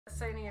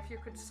Ceni, if you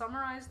could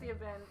summarize the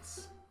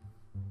events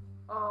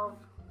of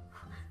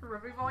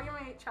RWBY Volume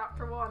 8,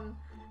 Chapter 1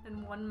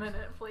 in 1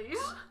 minute, please.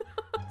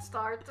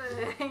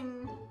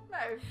 Starting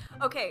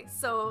now. Okay,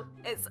 so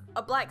it's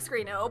a black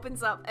screen, it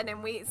opens up, and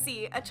then we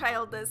see a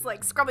child that's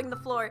like scrubbing the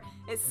floor.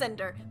 It's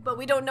Cinder, but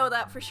we don't know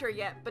that for sure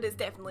yet, but it's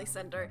definitely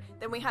Cinder.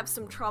 Then we have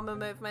some trauma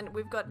movement.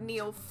 We've got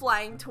Neo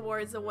flying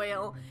towards a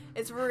whale.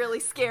 It's really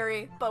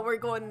scary, but we're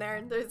going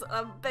there. There's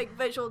a big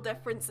visual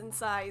difference in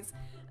size.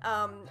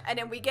 And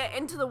then we get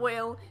into the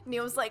whale.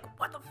 Neo's like,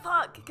 what the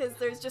fuck? Because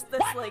there's just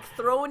this like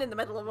throne in the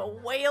middle of a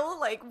whale.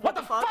 Like, what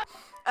the fuck?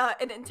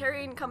 And then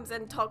Tyrion comes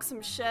in, talks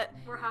some shit.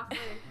 We're halfway.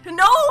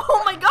 No!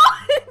 Oh my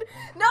god!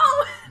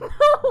 No!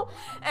 No!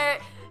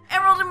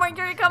 Emerald and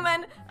Mercury come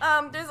in.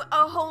 There's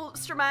a whole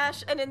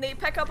stramash, and then they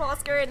pick up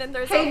Oscar, and then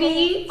there's a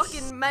whole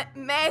fucking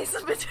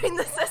mess between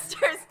the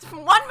sisters.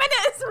 1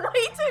 minute is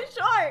way too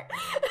short.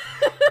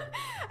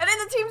 And then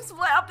the team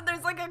split up, and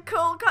there's like a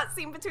cool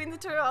cutscene between the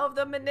two of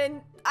them, and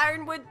then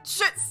Ironwood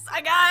shoots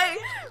a guy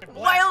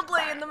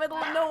wildly in the middle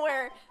of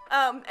nowhere.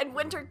 And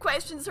Winter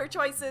questions her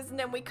choices, and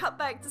then we cut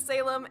back to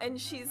Salem, and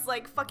she's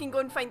like, fucking go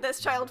and find this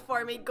child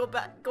for me, go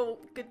back, go,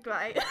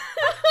 goodbye.